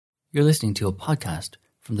You're listening to a podcast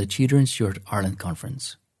from the Tudor and Stuart Ireland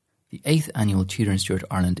Conference. The 8th annual Tudor and Stuart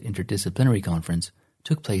Ireland Interdisciplinary Conference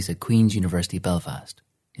took place at Queen's University Belfast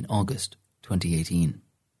in August 2018.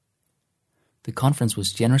 The conference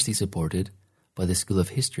was generously supported by the School of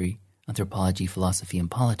History, Anthropology, Philosophy and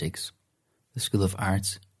Politics, the School of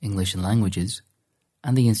Arts, English and Languages,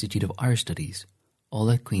 and the Institute of Irish Studies, all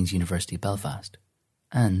at Queen's University Belfast,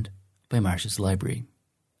 and by Marsh's Library.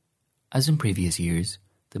 As in previous years,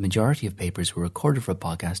 the majority of papers were recorded for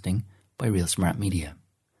podcasting by Real Smart Media,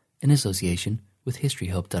 in association with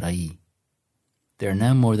historyhub.ie. There are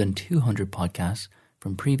now more than 200 podcasts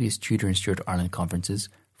from previous Tudor and Stuart Ireland conferences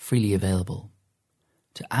freely available.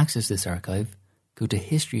 To access this archive, go to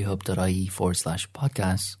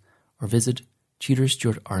historyhub.ie/podcasts or visit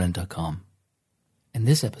tudorstuartireland.com. In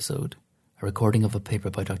this episode, a recording of a paper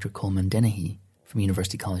by Dr. Colman Dennehy from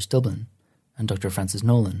University College Dublin and Dr. Francis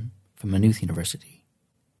Nolan from Maynooth University.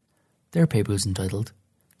 Their paper was entitled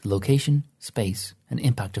The Location, Space and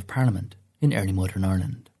Impact of Parliament in Early Modern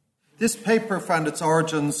Ireland. This paper found its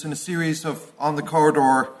origins in a series of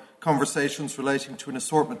on-the-corridor conversations relating to an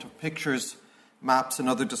assortment of pictures, maps and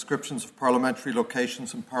other descriptions of parliamentary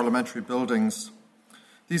locations and parliamentary buildings.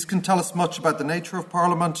 These can tell us much about the nature of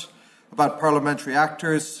Parliament, about parliamentary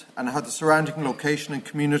actors, and how the surrounding location and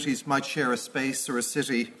communities might share a space or a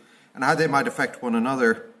city, and how they might affect one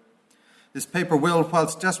another. This paper will,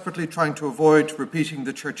 whilst desperately trying to avoid repeating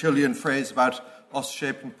the Churchillian phrase about us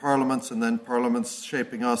shaping parliaments and then parliaments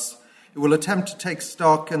shaping us, it will attempt to take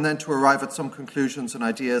stock and then to arrive at some conclusions and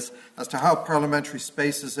ideas as to how parliamentary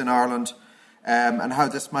spaces in Ireland and how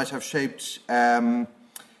this might have shaped the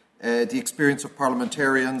experience of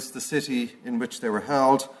parliamentarians, the city in which they were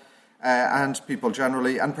held, and people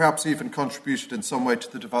generally, and perhaps even contributed in some way to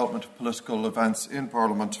the development of political events in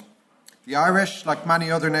Parliament. The Irish, like many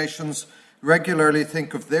other nations, regularly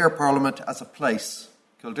think of their Parliament as a place.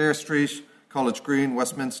 Kildare Street, College Green,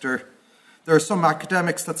 Westminster. There are some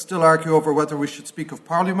academics that still argue over whether we should speak of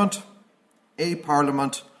Parliament, a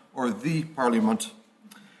Parliament, or the Parliament,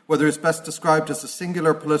 whether it's best described as a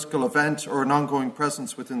singular political event or an ongoing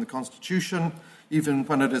presence within the Constitution, even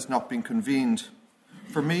when it has not been convened.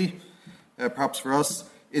 For me, perhaps for us,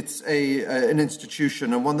 it's an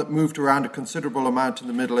institution, and one that moved around a considerable amount in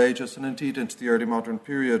the Middle Ages and indeed into the early modern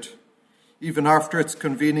period. Even after its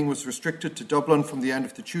convening was restricted to Dublin from the end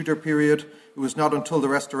of the Tudor period, it was not until the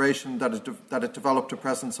Restoration that it developed a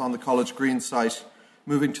presence on the College Green site,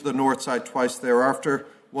 moving to the north side twice thereafter,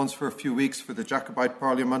 once for a few weeks for the Jacobite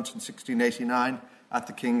Parliament in 1689 at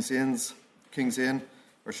the King's Inn,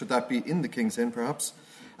 or should that be in the King's Inn perhaps,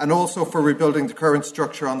 and also for rebuilding the current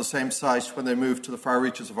structure on the same site when they moved to the far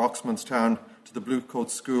reaches of Oxmanstown to the Bluecoat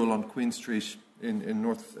School on Queen Street in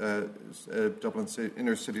North Dublin,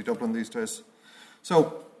 inner city Dublin these days.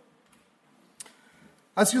 So,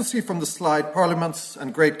 as you'll see from the slide, parliaments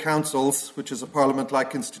and great councils, which is a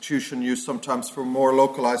parliament-like institution used sometimes for more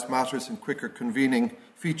localised matters and quicker convening,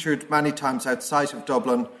 featured many times outside of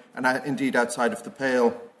Dublin and indeed outside of the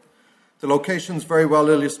Pale. The locations very well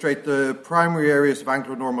illustrate the primary areas of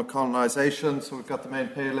Anglo-Norman colonisation. So we've got the main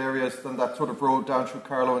Pale areas, then that sort of road down through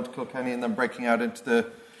Carlow into Kilkenny, and then breaking out into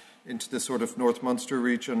the sort of North Munster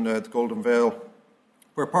region, the Golden Vale,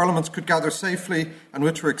 where parliaments could gather safely and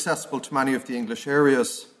which were accessible to many of the English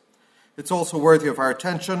areas. It's also worthy of our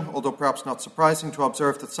attention, although perhaps not surprising, to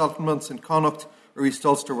observe that settlements in Connacht or East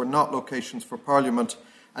Ulster were not locations for Parliament,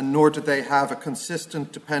 and nor did they have a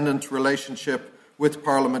consistent, dependent relationship with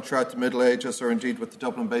Parliament throughout the Middle Ages or indeed with the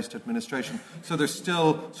Dublin-based administration. So they're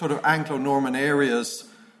still sort of Anglo-Norman areas,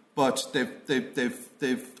 but they're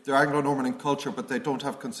Anglo-Norman in culture, but they don't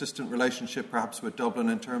have consistent relationship perhaps with Dublin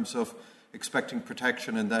in terms of expecting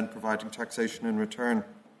protection and then providing taxation in return.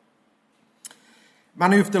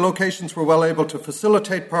 Many of the locations were well able to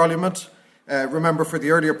facilitate Parliament. Remember, for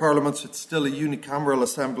the earlier parliaments, it's still a unicameral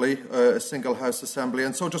assembly, a single-house assembly,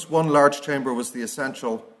 and so just one large chamber was the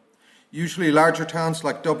essential. Usually larger towns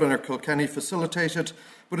like Dublin or Kilkenny facilitated,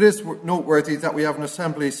 but it is noteworthy that we have an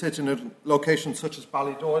assembly sit in a location such as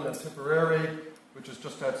Ballydoyle and Tipperary, which is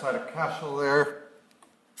just outside of Cashel there.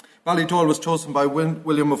 Ballydoyle was chosen by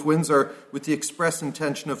William of Windsor with the express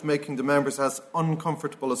intention of making the members as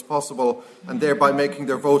uncomfortable as possible and thereby making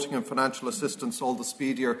their voting and financial assistance all the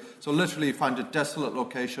speedier. So literally you find a desolate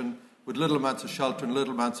location with little amounts of shelter and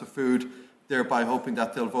little amounts of food, thereby hoping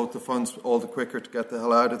that they'll vote the funds all the quicker to get the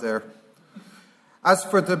hell out of there. As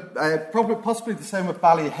for the, possibly the same with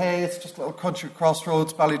Ballyhay, it's just a little country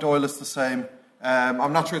crossroads. Ballydoyle is the same.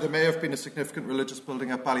 I'm not sure there may have been a significant religious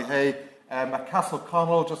building at Ballyhay, At Castle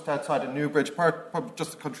Connell, just outside of Newbridge,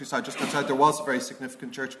 just the countryside just outside, there was a very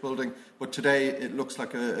significant church building, but today it looks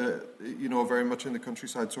like very much in the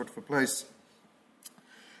countryside sort of a place.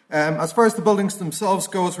 As far as the buildings themselves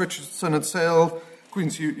goes, Richardson and Sale,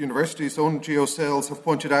 Queen's University's own Geo Sales, have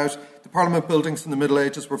pointed out the Parliament buildings in the Middle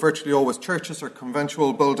Ages were virtually always churches or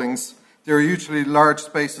conventual buildings. They were usually large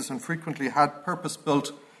spaces and frequently had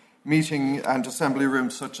purpose-built meeting and assembly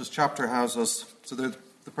rooms such as chapter houses, so they're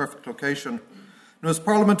the perfect location. Now, as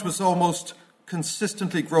Parliament was almost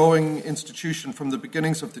consistently growing institution from the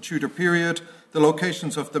beginnings of the Tudor period, the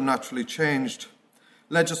locations of them naturally changed.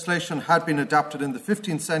 Legislation had been adapted in the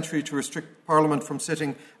 15th century to restrict Parliament from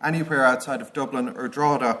sitting anywhere outside of Dublin or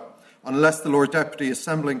Drogheda, unless the Lord Deputy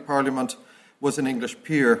assembling Parliament was an English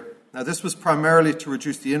peer. Now, this was primarily to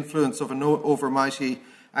reduce the influence of an overmighty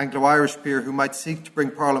Anglo-Irish peer who might seek to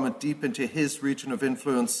bring Parliament deep into his region of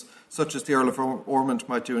influence, such as the Earl of Ormond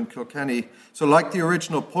might do in Kilkenny. So like the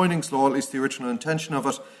original Poynings Law, at least the original intention of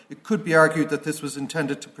it, it could be argued that this was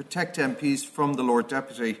intended to protect MPs from the Lord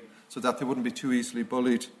Deputy, so that they wouldn't be too easily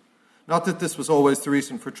bullied. Not that this was always the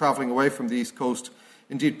reason for travelling away from the East Coast.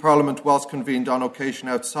 Indeed, Parliament was convened on occasion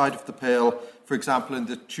outside of the Pale, for example in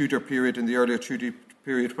the Tudor period, in the earlier Tudor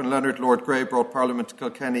period, when Leonard Lord Grey brought Parliament to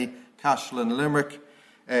Kilkenny, Cashel and Limerick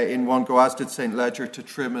in one go, as did St. Leger to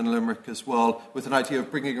Trim and Limerick as well, with an idea of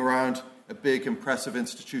bringing around a big, impressive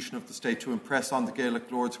institution of the state to impress on the Gaelic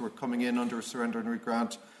lords who were coming in under a surrender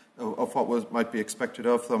grant of what might be expected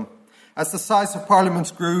of them. As the size of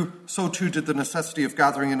parliaments grew, so too did the necessity of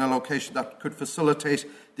gathering in a location that could facilitate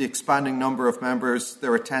the expanding number of members,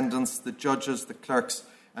 their attendants, the judges, the clerks,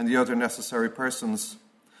 and the other necessary persons.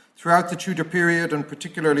 Throughout the Tudor period, and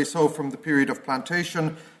particularly so from the period of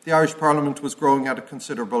plantation, the Irish Parliament was growing at a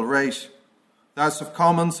considerable rate. The House of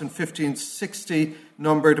Commons in 1560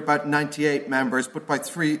 numbered about 98 members, but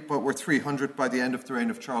were 300 by the end of the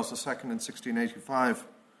reign of Charles II in 1685.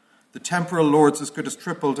 The temporal lords as good as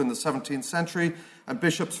tripled in the 17th century, and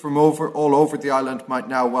bishops from all over the island might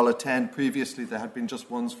now well attend. Previously, there had been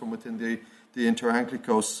just ones from within the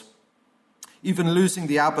Inter-Anglicos. Even losing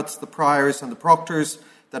the abbots, the priors, and the proctors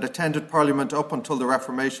that attended Parliament up until the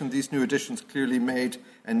Reformation, these new additions clearly made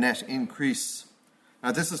a net increase.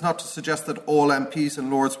 Now, this is not to suggest that all MPs and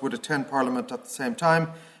lords would attend Parliament at the same time.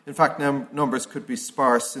 In fact, numbers could be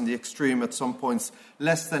sparse in the extreme at some points.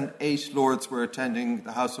 Less than 8 lords were attending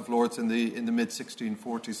the House of Lords in the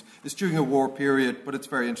mid-1640s. It's during a war period, but it's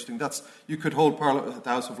very interesting. You could hold the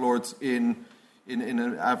House of Lords in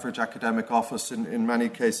an average academic office in many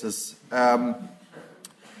cases.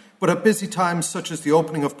 But at busy times such as the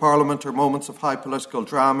opening of Parliament or moments of high political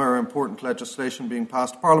drama or important legislation being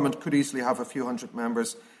passed, Parliament could easily have a few hundred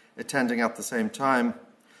members attending at the same time.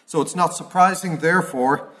 So it's not surprising,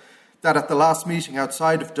 therefore, that at the last meeting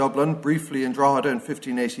outside of Dublin, briefly in Drogheda in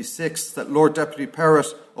 1586, that Lord Deputy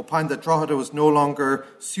Perrott opined that Drogheda was no longer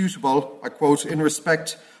suitable, I quote, in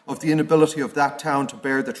respect of the inability of that town to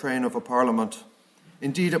bear the train of a Parliament.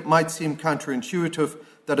 Indeed, it might seem counterintuitive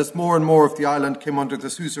that as more and more of the island came under the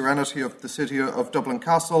suzerainty of the city of Dublin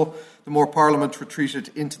Castle, the more Parliament retreated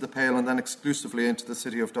into the Pale and then exclusively into the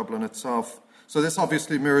city of Dublin itself. So this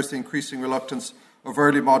obviously mirrors the increasing reluctance of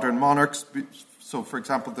early modern monarchs, so for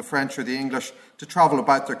example the French or the English, to travel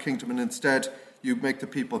about their kingdom, and instead you make the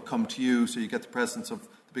people come to you, so you get the presence of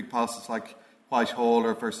the big palaces like Whitehall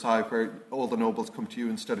or Versailles, where all the nobles come to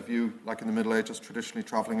you instead of you, like in the Middle Ages, traditionally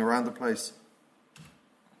travelling around the place.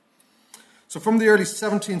 So from the early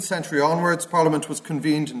 17th century onwards, Parliament was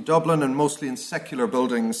convened in Dublin and mostly in secular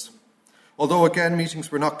buildings. Although, again,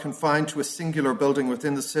 meetings were not confined to a singular building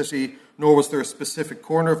within the city, nor was there a specific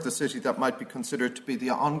corner of the city that might be considered to be the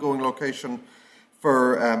ongoing location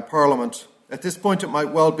for Parliament. At this point, it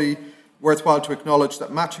might well be worthwhile to acknowledge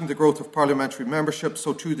that matching the growth of parliamentary membership,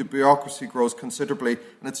 so too the bureaucracy grows considerably,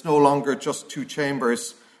 and it's no longer just 2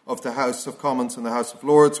 chambers of the House of Commons and the House of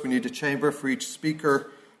Lords. We need a chamber for each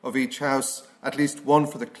speaker of each house, at least one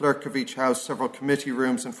for the clerk of each house, several committee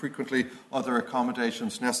rooms, and frequently other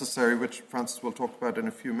accommodations necessary, which Francis will talk about in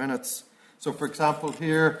a few minutes. So, for example,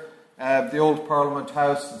 here, the old Parliament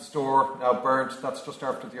House and store, now burnt. That's just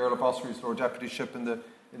after the Earl of Ossory's Lord Deputyship in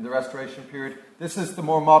the Restoration period. This is the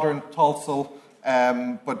more modern Tulsall,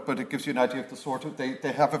 but it gives you an idea of the sort of...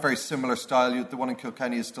 They have a very similar style. The one in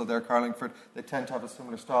Kilkenny is still there, Carlingford. They tend to have a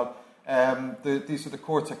similar style. These are the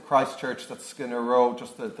courts at Christchurch, that's Skinner Row,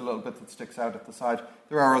 just the little bit that sticks out at the side.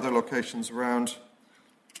 There are other locations around.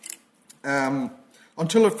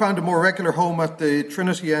 Until it found a more regular home at the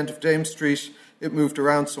Trinity end of Dame Street, it moved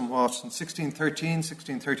around somewhat. In 1613,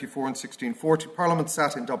 1634 and 1640, Parliament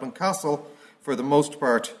sat in Dublin Castle for the most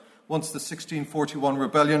part, once the 1641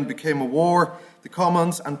 rebellion became a war, the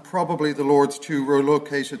Commons and probably the Lords too were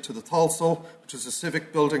located to the Tholsel, which is a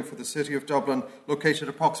civic building for the City of Dublin, located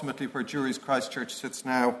approximately where Jury's Christchurch sits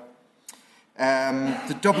now.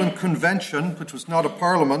 The Dublin Convention, which was not a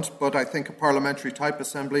parliament, but I think a parliamentary type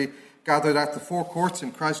assembly, gathered at the Four Courts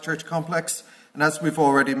in Christchurch Complex. And as we've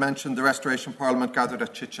already mentioned, the Restoration Parliament gathered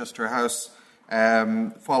at Chichester House,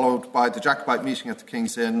 followed by the Jacobite meeting at the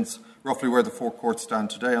King's Inns, roughly where the Four Courts stand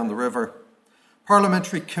today on the river.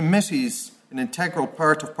 Parliamentary committees, an integral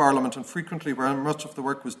part of Parliament and frequently where much of the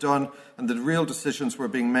work was done and the real decisions were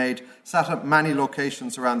being made, sat at many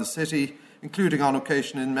locations around the city, including on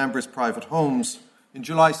occasion in members' private homes. In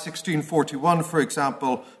July 1641, for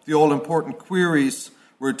example, the all-important queries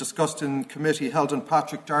were discussed in committee held in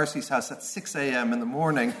Patrick Darcy's house at 6 a.m. in the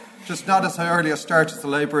morning, just not as early a start as the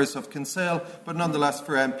labourers of Kinsale, but nonetheless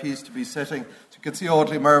for MPs to be sitting. So you can see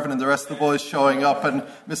Audley Mervyn and the rest of the boys showing up and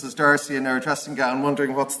Mrs. Darcy in her dressing gown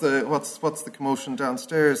wondering what's the commotion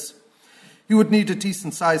downstairs. He would need a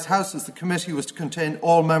decent-sized house as the committee was to contain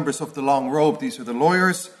all members of the long robe. These are the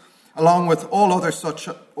lawyers, along with all other such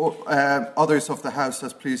others of the House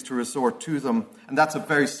as pleased to resort to them. And that's a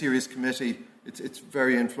very serious committee. It's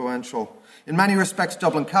very influential. In many respects,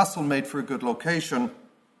 Dublin Castle made for a good location.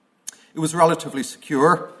 It was relatively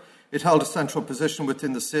secure. It held a central position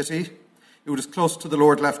within the city. It was close to the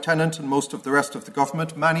Lord Lieutenant and most of the rest of the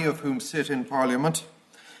government, many of whom sit in Parliament.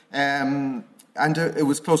 And it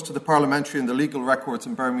was close to the parliamentary and the legal records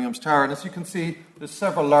in Birmingham's Tower. And as you can see, there's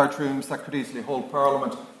several large rooms that could easily hold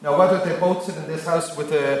Parliament. Now, whether they both sit in this house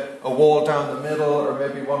with a wall down the middle, or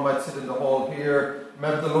maybe one might sit in the hall here.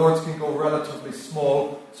 Remember, the Lords can go relatively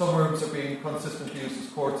small. Some rooms are being consistently used as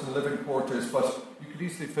courts and living quarters, but you could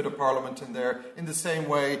easily fit a Parliament in there. In the same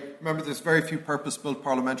way, remember, there's very few purpose-built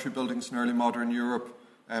parliamentary buildings in early modern Europe.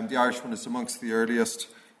 The Irish one is amongst the earliest.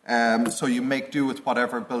 So you make do with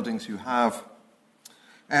whatever buildings you have.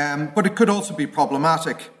 But it could also be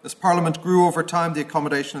problematic. As Parliament grew over time, the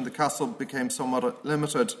accommodation in the castle became somewhat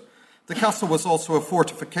limited. The castle was also a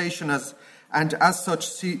fortification and as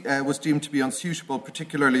such was deemed to be unsuitable,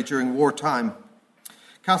 particularly during wartime.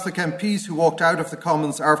 Catholic MPs who walked out of the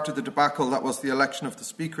Commons after the debacle that was the election of the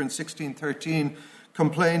Speaker in 1613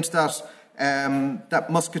 complained that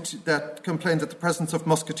the presence of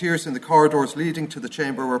musketeers in the corridors leading to the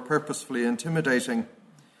chamber were purposefully intimidating.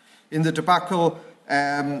 In the debacle,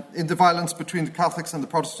 in the violence between the Catholics and the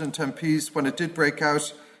Protestant MPs, when it did break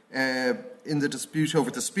out in the dispute over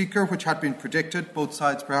the Speaker, which had been predicted, both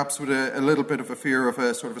sides perhaps with a little bit of a fear of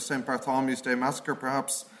a sort of a St. Bartholomew's Day massacre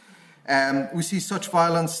perhaps, we see such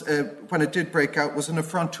violence when it did break out was an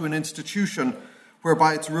affront to an institution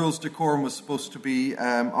whereby its rules decorum was supposed to be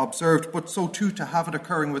observed, but so too to have it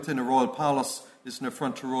occurring within a royal palace is an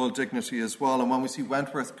affront to royal dignity as well. And when we see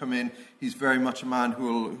Wentworth come in, he's very much a man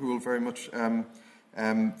who will very much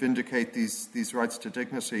vindicate these rights to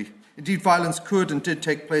dignity. Indeed, violence could and did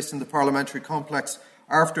take place in the parliamentary complex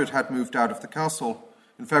after it had moved out of the castle.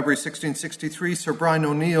 In February 1663, Sir Brian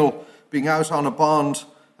O'Neill, being out on a bond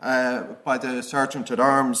by the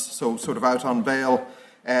Sergeant-at-Arms, so sort of out on bail,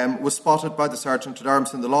 was spotted by the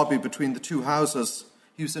Sergeant-at-Arms in the lobby between the two houses.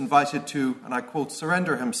 He was invited to, and I quote,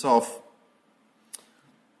 surrender himself.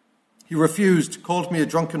 He refused, called me a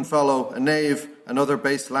drunken fellow, a knave, and other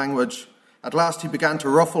base language. At last he began to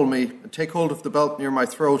ruffle me and take hold of the belt near my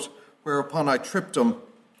throat, whereupon I tripped him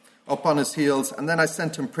up on his heels, and then I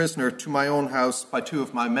sent him prisoner to my own house by two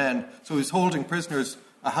of my men. So he's holding prisoners,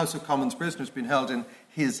 a House of Commons prisoners being held in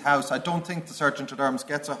his house. I don't think the Sergeant-at-Arms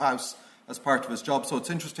gets a house as part of his job, so it's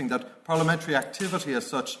interesting that parliamentary activity as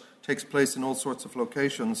such takes place in all sorts of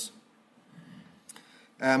locations.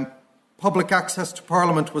 Public access to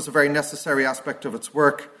Parliament was a very necessary aspect of its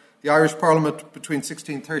work. The Irish Parliament between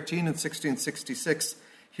 1613 and 1666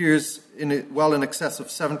 hears well in excess of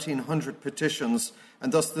 1,700 petitions,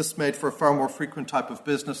 and thus this made for a far more frequent type of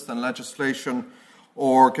business than legislation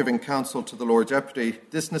or giving counsel to the Lord Deputy.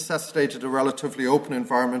 This necessitated a relatively open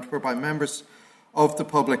environment whereby members of the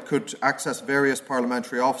public could access various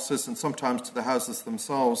parliamentary offices and sometimes to the houses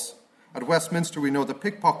themselves. At Westminster, we know that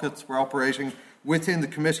pickpockets were operating within the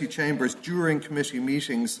committee chambers during committee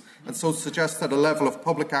meetings, and so suggests that a level of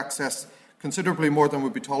public access, considerably more than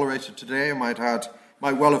would be tolerated today, I might add,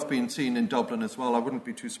 might well have been seen in Dublin as well. I wouldn't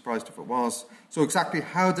be too surprised if it was. So exactly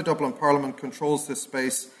how the Dublin Parliament controls this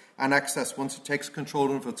space and access once it takes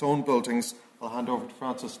control of its own buildings, I'll hand over to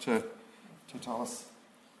Frances to tell us.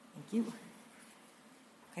 Thank you.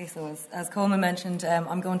 Okay, so as Coleman mentioned,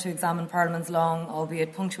 I'm going to examine Parliament's long,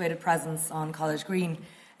 albeit punctuated presence on College Green.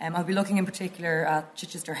 I'll be looking in particular at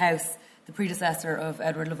Chichester House, the predecessor of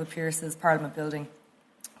Edward Lovett Pearce's Parliament building.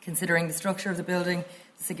 considering the structure of the building,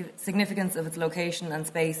 the significance of its location and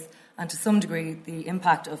space, and to some degree the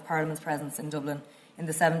impact of Parliament's presence in Dublin in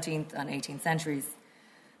the 17th and 18th centuries.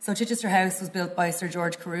 So Chichester House was built by Sir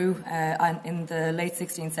George Carew in the late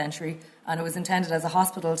 16th century, and it was intended as a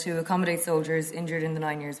hospital to accommodate soldiers injured in the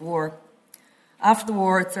 9 Years' War. After the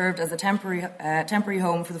war, it served as a temporary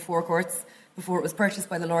home for the Four Courts before it was purchased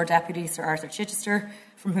by the Lord Deputy Sir Arthur Chichester,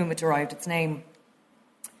 from whom it derived its name.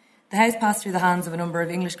 The house passed through the hands of a number of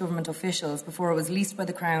English government officials before it was leased by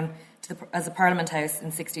the Crown as a Parliament House in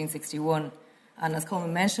 1661. And as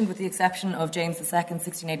Coleman mentioned, with the exception of James II's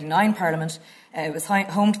 1689 Parliament, it was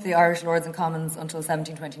home to the Irish Lords and Commons until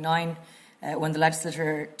 1729, when the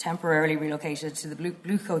legislature temporarily relocated to the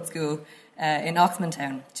Bluecoat School in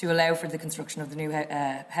Oxmantown to allow for the construction of the new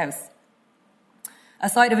house. A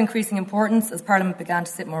site of increasing importance as Parliament began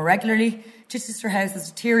to sit more regularly, Chichester House's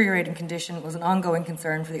deteriorating condition was an ongoing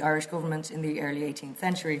concern for the Irish government in the early 18th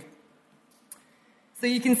century. So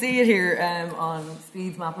you can see it here on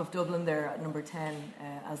Speed's map of Dublin there at number 10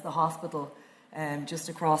 as the hospital just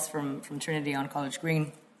across from Trinity on College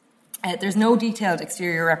Green. There's no detailed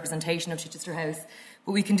exterior representation of Chichester House,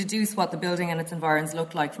 but we can deduce what the building and its environs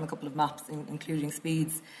looked like from a couple of maps, including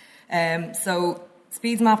Speed's. So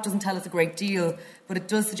Speed's map doesn't tell us a great deal, but it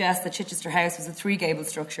does suggest that Chichester House was a three-gable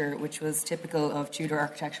structure, which was typical of Tudor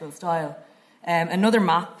architectural style. Another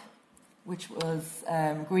map, which was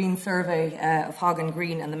Green's survey of Haughan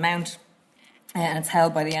Green and the Mount, and it's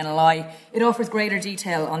held by the NLI. It offers greater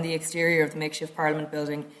detail on the exterior of the makeshift Parliament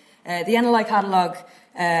building. The NLI catalogue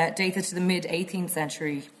dated to the mid-18th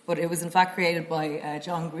century, but it was in fact created by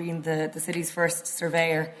John Green, the city's first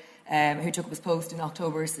surveyor, who took up his post in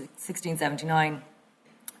October 1679.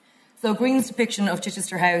 So Green's depiction of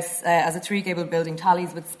Chichester House as a three-gabled building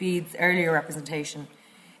tallies with Speed's earlier representation.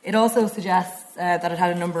 It also suggests that it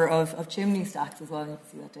had a number of chimney stacks as well. You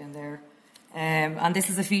can see that down there. And this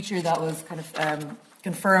is a feature that was kind of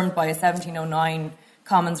confirmed by a 1709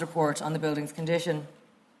 Commons report on the building's condition.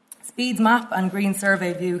 Speed's map and Green's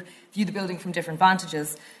survey view the building from different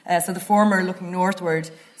vantages. So the former, looking northward,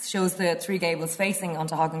 shows the three gables facing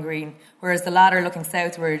onto Haughan Green, whereas the latter, looking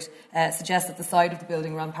southward, suggests that the side of the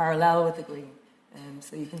building ran parallel with the green.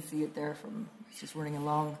 So you can see it there from it's just running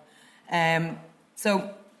along.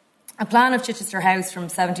 So a plan of Chichester House from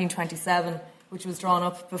 1727, which was drawn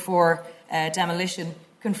up before demolition,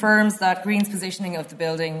 confirms that Green's positioning of the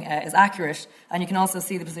building is accurate, and you can also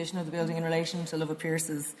see the position of the building in relation to Lova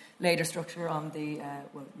Pierce's later structure on the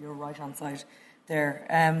your right-hand side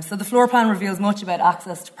there. So the floor plan reveals much about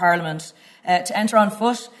access to Parliament. To enter on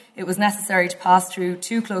foot, it was necessary to pass through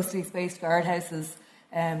two closely spaced guardhouses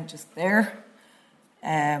just there.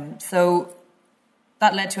 So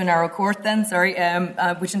that led to a narrow court then,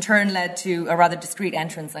 which in turn led to a rather discreet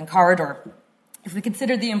entrance and corridor. If we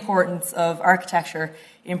consider the importance of architecture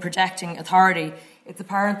in projecting authority, it's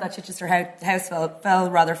apparent that Chichester House fell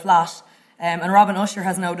rather flat. And Robin Usher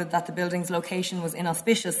has noted that the building's location was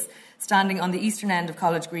inauspicious, standing on the eastern end of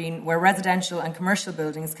College Green, where residential and commercial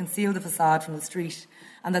buildings conceal the facade from the street,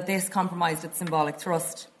 and that this compromised its symbolic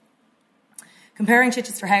thrust. Comparing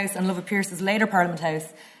Chichester House and Lova Pierce's later Parliament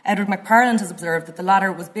House, Edward McParland has observed that the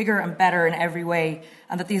latter was bigger and better in every way,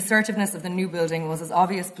 and that the assertiveness of the new building was as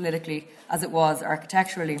obvious politically as it was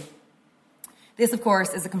architecturally. This, of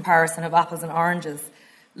course, is a comparison of apples and oranges.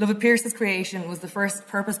 Lova Pierce's creation was the first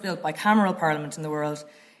purpose-built bicameral Parliament in the world.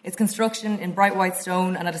 Its construction in bright white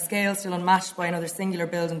stone and at a scale still unmatched by another singular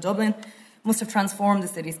build in Dublin must have transformed the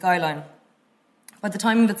city skyline. By the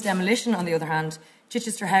time of its demolition, on the other hand,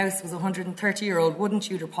 Chichester House was a 130-year-old wooden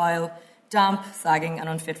Tudor pile, damp, sagging and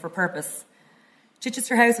unfit for purpose.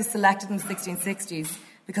 Chichester House was selected in the 1660s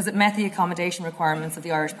because it met the accommodation requirements of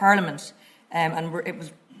the Irish Parliament, and it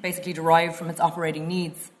was basically derived from its operating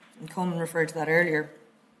needs, and Coleman referred to that earlier.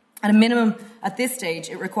 At a minimum, at this stage,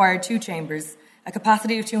 it required two chambers. A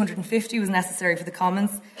capacity of 250 was necessary for the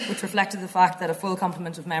Commons, which reflected the fact that a full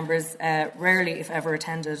complement of members rarely, if ever,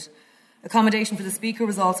 attended. Accommodation for the Speaker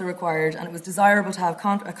was also required, and it was desirable to have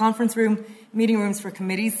a conference room, meeting rooms for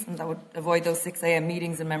committees, and that would avoid those 6 a.m.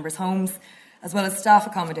 meetings in members' homes, as well as staff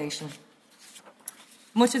accommodation.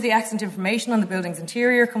 Much of the excellent information on the building's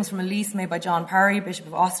interior comes from a lease made by John Parry, Bishop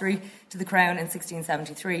of Ossory, to the Crown in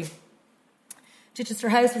 1673. Chichester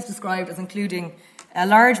House was described as including a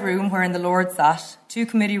large room wherein the Lords sat, two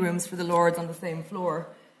committee rooms for the Lords on the same floor,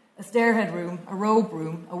 a stairhead room, a robe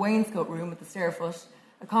room, a wainscot room at the stairfoot,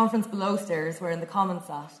 a conference below stairs wherein the Commons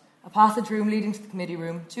sat, a passage room leading to the committee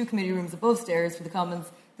room, two committee rooms above stairs for the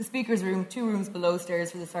Commons, the Speaker's room, two rooms below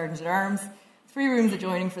stairs for the Sergeant-at-Arms, three rooms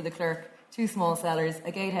adjoining for the clerk, two small cellars,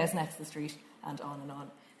 a gatehouse next to the street, and on and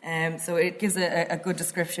on. So it gives a good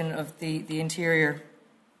description of the interior.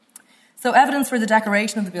 So evidence for the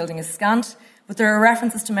decoration of the building is scant, but there are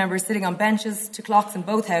references to members sitting on benches, to clocks in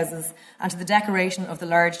both houses, and to the decoration of the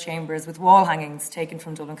large chambers with wall hangings taken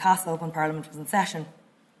from Dublin Castle when Parliament was in session.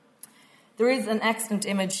 There is an excellent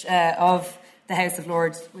image of the House of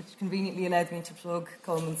Lords, which conveniently allows me to plug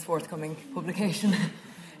Coleman's forthcoming publication.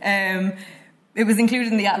 It was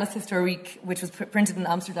included in the Atlas Historique, which was printed in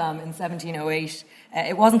Amsterdam in 1708.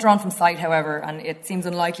 It wasn't drawn from sight, however, and it seems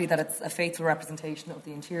unlikely that it's a faithful representation of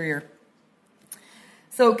the interior.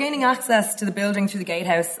 So gaining access to the building through the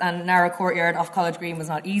gatehouse and narrow courtyard off College Green was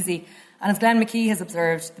not easy, and as Glenn McKee has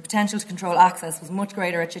observed, the potential to control access was much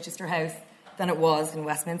greater at Chichester House than it was in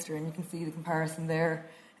Westminster, and you can see the comparison there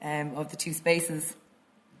of the two spaces.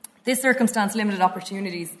 This circumstance limited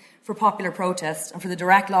opportunities for popular protest and for the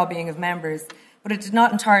direct lobbying of members, but it did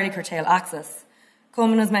not entirely curtail access.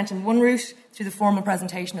 Coleman has mentioned one route through the formal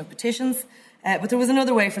presentation of petitions, but there was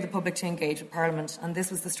another way for the public to engage with Parliament, and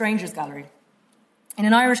this was the Strangers' Gallery. In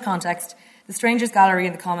an Irish context, the Strangers' Gallery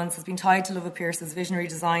in the Commons has been tied to Lova Pearce's visionary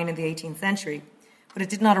design in the 18th century, but it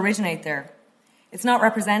did not originate there. It's not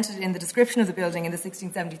represented in the description of the building in the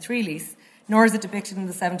 1673 lease, nor is it depicted in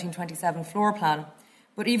the 1727 floor plan.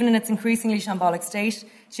 But even in its increasingly shambolic state,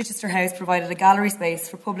 Chichester House provided a gallery space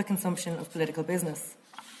for public consumption of political business.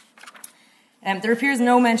 There appears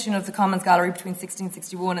no mention of the Commons Gallery between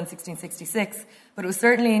 1661 and 1666, but it was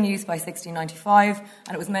certainly in use by 1695,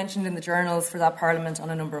 and it was mentioned in the journals for that Parliament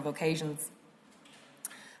on a number of occasions.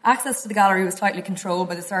 Access to the gallery was tightly controlled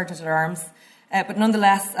by the Sergeant-at-Arms, but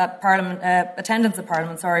nonetheless, attendance at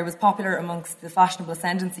Parliament was popular amongst the fashionable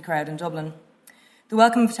ascendancy crowd in Dublin. The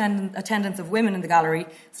welcome attendance of women in the gallery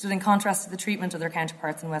stood in contrast to the treatment of their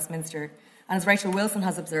counterparts in Westminster. And as Rachel Wilson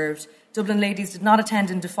has observed, Dublin ladies did not attend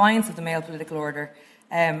in defiance of the male political order,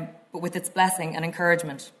 but with its blessing and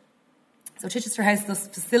encouragement. So Chichester House thus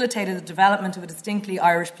facilitated the development of a distinctly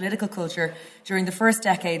Irish political culture during the first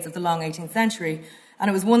decades of the long 18th century, and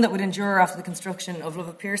it was one that would endure after the construction of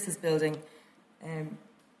Lova Pearce's building.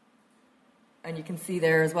 And you can see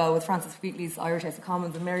there as well with Francis Wheatley's Irish House of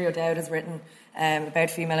Commons, and Mary O'Dowd has written about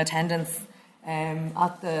female attendance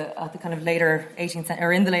at the kind of later 18th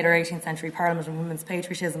or in the later 18th century Parliament and women's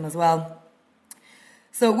patriotism as well.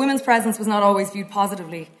 So women's presence was not always viewed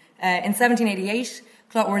positively. In 1788,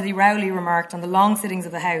 Clotworthy Rowley remarked on the long sittings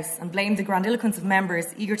of the House and blamed the grandiloquence of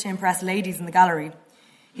members eager to impress ladies in the gallery.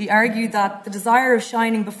 He argued that the desire of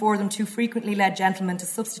shining before them too frequently led gentlemen to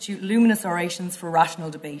substitute luminous orations for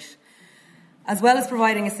rational debate. As well as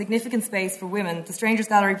providing a significant space for women, the Strangers'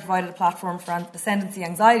 Gallery provided a platform for ascendancy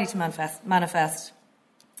anxiety to manifest.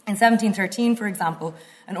 In 1713, for example,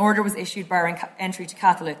 an order was issued barring entry to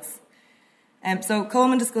Catholics. So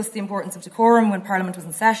Coleman discussed the importance of decorum when Parliament was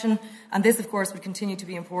in session, and this, of course, would continue to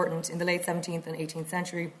be important in the late 17th and 18th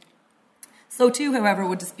century. So too, however,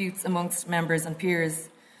 would disputes amongst members and peers.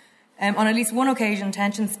 On at least one occasion,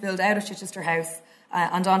 tensions spilled out of Chichester House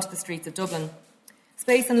and onto the streets of Dublin.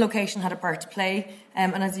 Space and location had a part to play,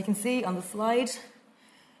 and as you can see on the slide,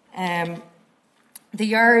 the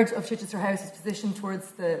yard of Chichester House is positioned towards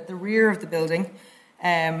the rear of the building,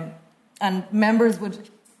 and members would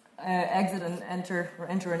exit and enter, or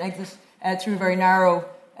enter and exit through a very narrow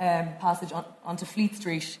passage onto Fleet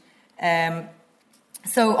Street.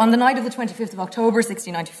 So on the night of the 25th of October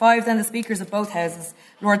 1695, then the speakers of both houses,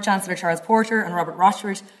 Lord Chancellor Charles Porter and Robert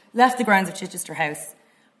Rochford, left the grounds of Chichester House.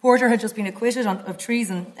 Porter had just been acquitted of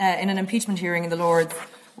treason in an impeachment hearing in the Lords.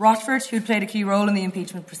 Rochford, who had played a key role in the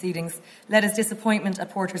impeachment proceedings, let his disappointment at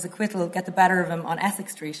Porter's acquittal get the better of him on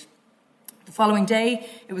Essex Street. The following day,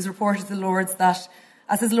 it was reported to the Lords that,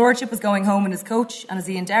 as his lordship was going home in his coach, and as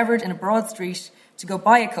he endeavoured in a broad street to go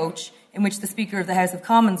by a coach in which the Speaker of the House of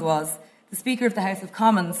Commons was, the Speaker of the House of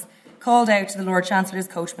Commons called out to the Lord Chancellor's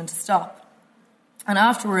coachman to stop, and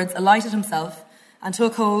afterwards alighted himself and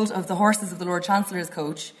took hold of the horses of the Lord Chancellor's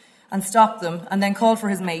coach and stopped them, and then called for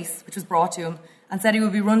his mace, which was brought to him, and said he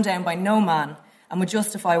would be run down by no man and would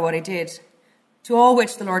justify what he did. To all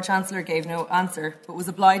which the Lord Chancellor gave no answer, but was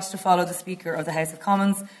obliged to follow the Speaker of the House of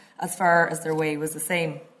Commons as far as their way was the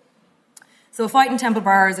same. So a fight in Temple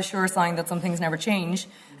Bar is a sure sign that some things never change,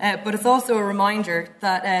 but it's also a reminder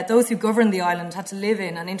that those who governed the island had to live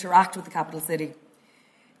in and interact with the capital city.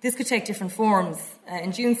 This could take different forms.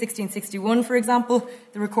 In June 1661, for example,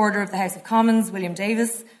 the Recorder of the House of Commons, William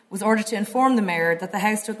Davis, was ordered to inform the Mayor that the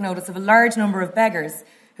House took notice of a large number of beggars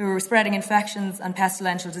who were spreading infections and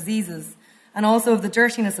pestilential diseases, and also of the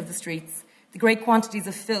dirtiness of the streets, the great quantities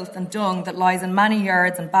of filth and dung that lies in many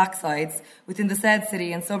yards and backsides within the said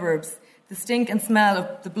city and suburbs, the stink and smell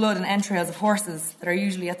of the blood and entrails of horses that are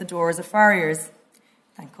usually at the doors of farriers.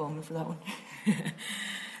 Thank Coleman for that one.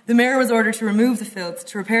 The mayor was ordered to remove the filth,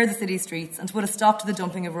 to repair the city streets and to put a stop to the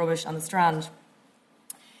dumping of rubbish on the Strand.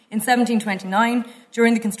 In 1729,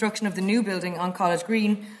 during the construction of the new building on College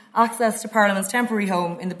Green, access to Parliament's temporary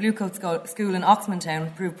home in the Bluecoat School in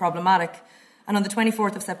Oxmantown proved problematic, and on the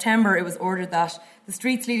 24th of September it was ordered that the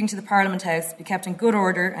streets leading to the Parliament House be kept in good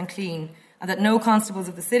order and clean, and that no constables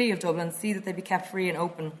of the City of Dublin see that they be kept free and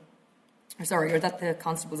open. Or that the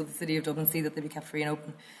constables of the City of Dublin see that they be kept free and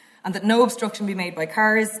open, and that no obstruction be made by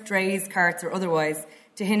cars, drays, carts or otherwise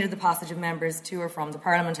to hinder the passage of members to or from the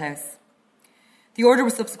Parliament House. The order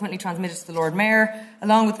was subsequently transmitted to the Lord Mayor,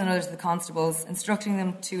 along with the others of the constables, instructing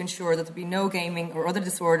them to ensure that there be no gaming or other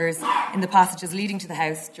disorders in the passages leading to the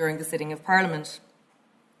House during the sitting of Parliament.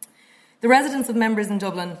 The residence of members in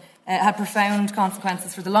Dublin had profound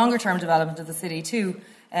consequences for the longer-term development of the city too,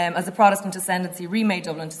 as the Protestant ascendancy remade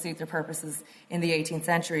Dublin to suit their purposes in the 18th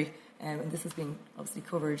century. And this has been obviously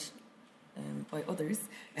covered by others.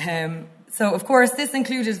 So, of course, this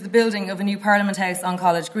included the building of a new Parliament House on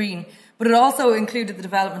College Green, but it also included the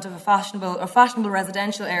development of fashionable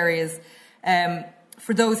residential areas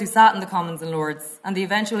for those who sat in the Commons and Lords, and the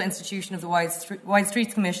eventual institution of the Wide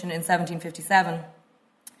Streets Commission in 1757.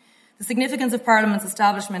 The significance of Parliament's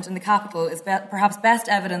establishment in the capital is perhaps best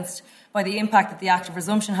evidenced by the impact that the Act of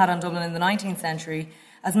Resumption had on Dublin in the 19th century,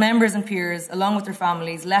 as members and peers, along with their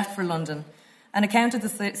families, left for London. An account of the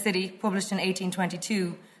city, published in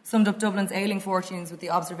 1822, summed up Dublin's ailing fortunes with the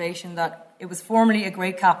observation that it was formerly a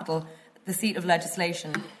great capital, the seat of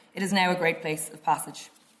legislation. It is now a great place of passage.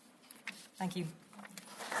 Thank you.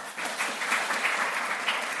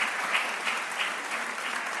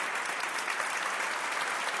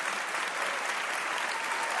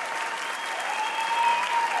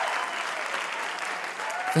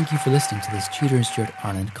 Thank you for listening to this Tudor and Stuart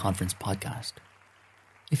Ireland Conference podcast.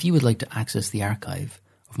 If you would like to access the archive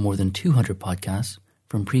of more than 200 podcasts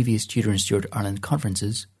from previous Tudor and Stuart Ireland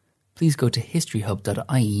conferences, please go to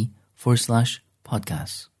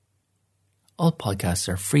historyhub.ie/podcasts. All podcasts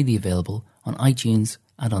are freely available on iTunes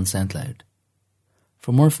and on SoundCloud.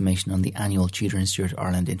 For more information on the annual Tudor and Stuart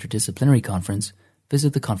Ireland Interdisciplinary Conference,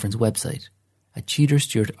 visit the conference website at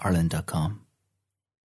tudorstuartireland.com.